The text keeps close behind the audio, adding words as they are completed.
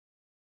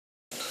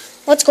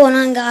What's going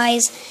on,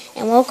 guys?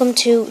 And welcome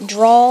to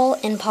Draw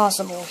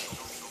Impossible.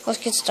 Let's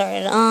get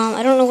started.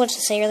 I don't know what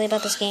to say really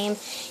about this game.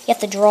 You have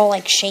to draw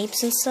like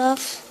shapes and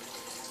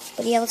stuff.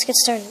 But yeah, let's get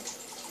started.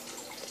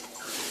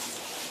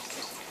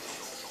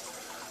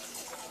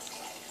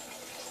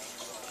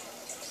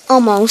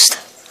 Almost.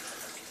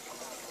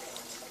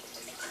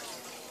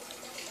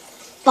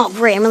 Oh,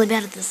 great, I'm really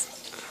bad at this.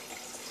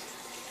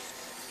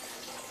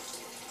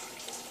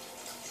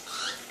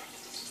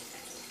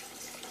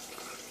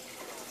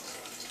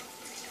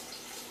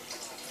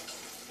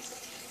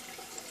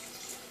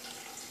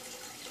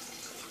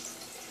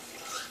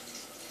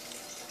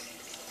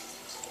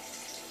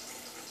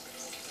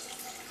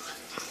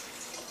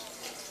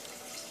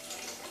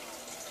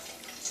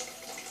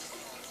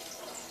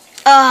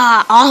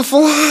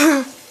 Awful.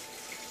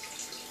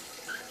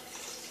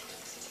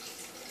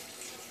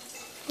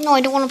 No,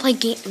 I don't want to play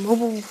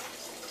mobile.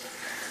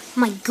 Oh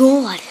my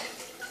god.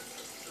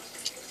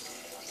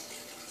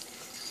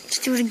 Let's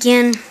do it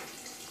again.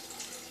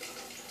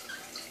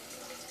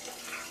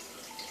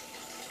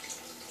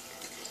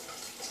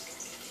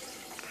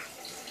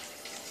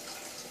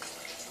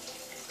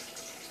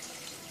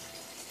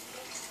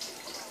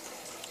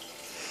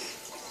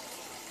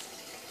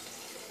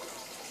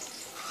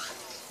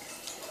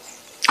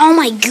 Oh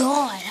my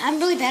god, I'm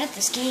really bad at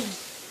this game.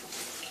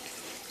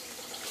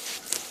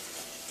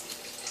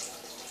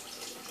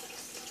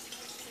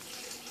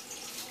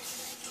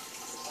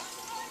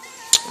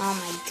 Oh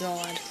my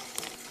god.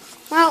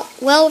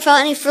 Well, without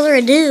any further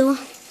ado,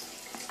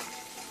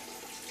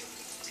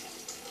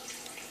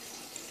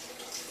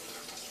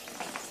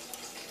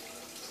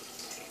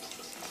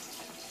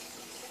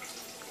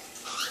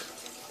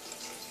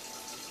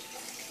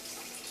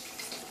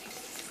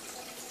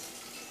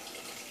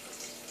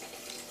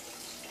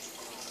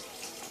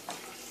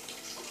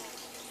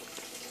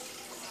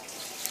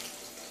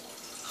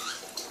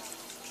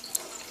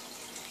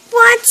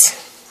 what?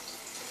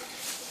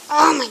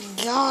 Oh my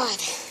god.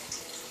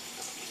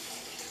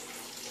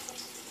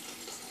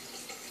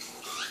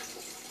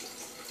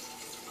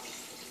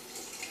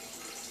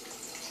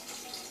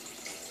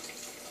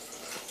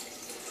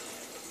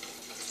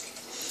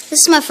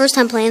 This is my first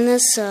time playing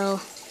this,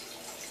 so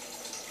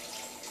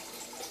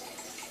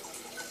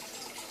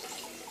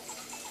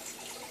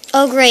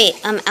oh great,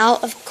 I'm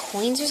out of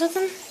coins or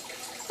something?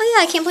 Oh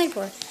yeah, I can't play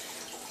anymore.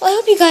 Well, I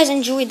hope you guys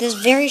enjoyed this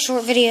very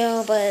short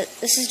video, but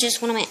this is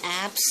just one of my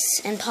apps,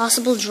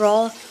 Impossible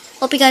Draw.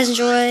 Hope you guys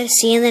enjoyed.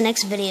 See you in the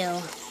next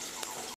video.